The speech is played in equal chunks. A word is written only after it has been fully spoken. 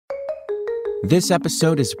This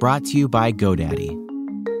episode is brought to you by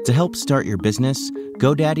GoDaddy. To help start your business,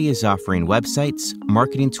 GoDaddy is offering websites,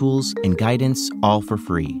 marketing tools, and guidance all for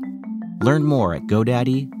free. Learn more at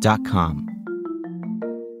GoDaddy.com.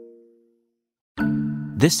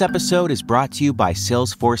 This episode is brought to you by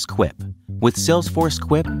Salesforce Quip. With Salesforce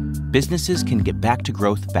Quip, businesses can get back to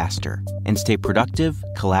growth faster and stay productive,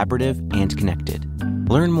 collaborative, and connected.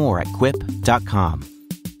 Learn more at quip.com.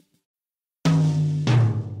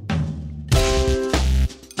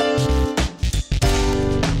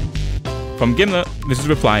 From Gimlet, this is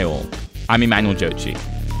Reply All. I'm Emmanuel Dzotsi.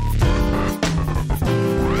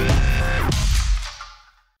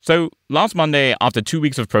 So, last Monday, after 2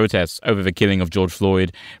 weeks of protests over the killing of George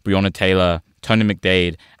Floyd, Breonna Taylor, Tony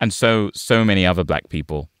McDade, and so many other black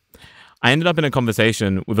people, I ended up in a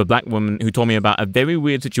conversation with a black woman who told me about a very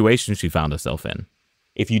weird situation she found herself in.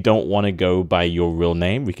 If you don't want to go by your real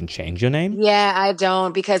name, we can change your name? Yeah, I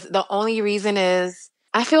don't, because the only reason is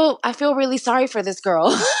I feel really sorry for this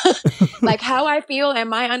girl. Like, how I feel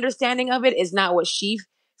and my understanding of it is not what she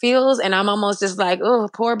feels. And I'm almost just like, oh,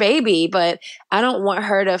 poor baby. But I don't want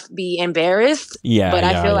her to be embarrassed. But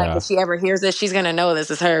I feel like if she ever hears this, she's going to know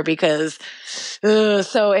this is her because,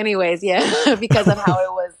 so anyways, yeah, because of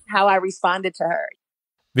how I responded to her.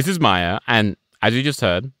 This is Maya. And as you just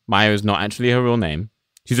heard, Maya is not actually her real name.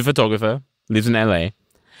 She's a photographer, lives in LA.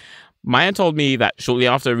 Maya told me that shortly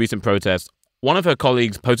after a recent protest, one of her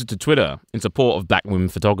colleagues posted to Twitter in support of black women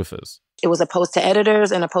photographers. It was a post to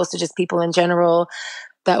editors and a post to just people in general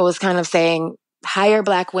that was kind of saying, hire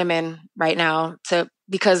black women right now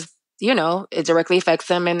because, you know, it directly affects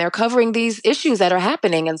them and they're covering these issues that are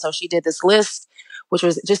happening. And so she did this list, which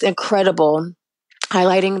was just incredible,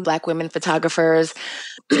 highlighting black women photographers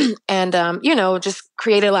and, just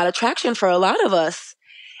created a lot of traction for a lot of us.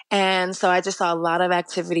 And so I just saw a lot of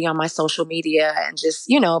activity on my social media and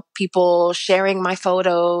just, people sharing my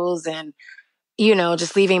photos and,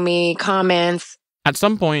 just leaving me comments. At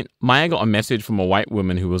some point, Maya got a message from a white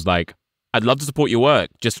woman who was like, I'd love to support your work.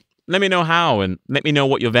 Just let me know how and let me know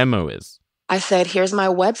what your Venmo is. I said, here's my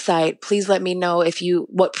website. Please let me know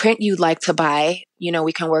what print you'd like to buy.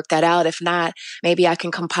 We can work that out. If not, maybe I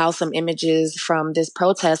can compile some images from this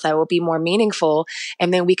protest that will be more meaningful.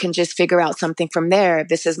 And then we can just figure out something from there.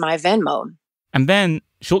 This is my Venmo. And then,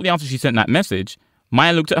 shortly after she sent that message,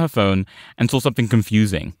 Maya looked at her phone and saw something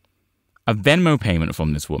confusing. A Venmo payment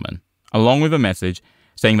from this woman, along with a message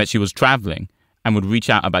saying that she was traveling and would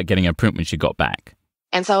reach out about getting a print when she got back.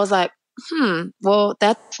 And so I was like, well,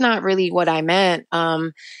 that's not really what I meant.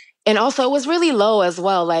 And also it was really low as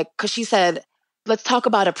well, because she said, let's talk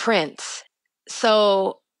about a print.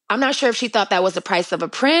 So I'm not sure if she thought that was the price of a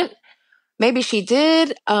print. Maybe she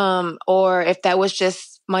did, or if that was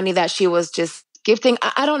just money that she was just gifting.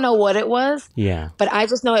 I don't know what it was. Yeah. But I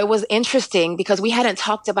just know it was interesting because we hadn't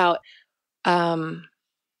talked about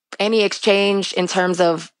any exchange in terms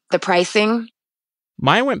of the pricing.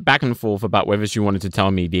 Maya went back and forth about whether she wanted to tell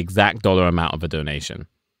me the exact dollar amount of a donation.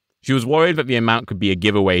 She was worried that the amount could be a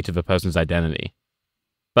giveaway to the person's identity.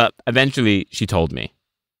 But eventually, she told me.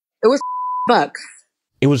 It was bucks.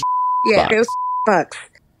 It was Yeah, bucks. It was bucks.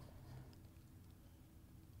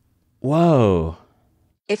 Whoa.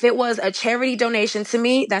 If it was a charity donation to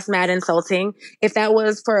me, that's mad insulting. If that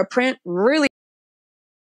was for a print, really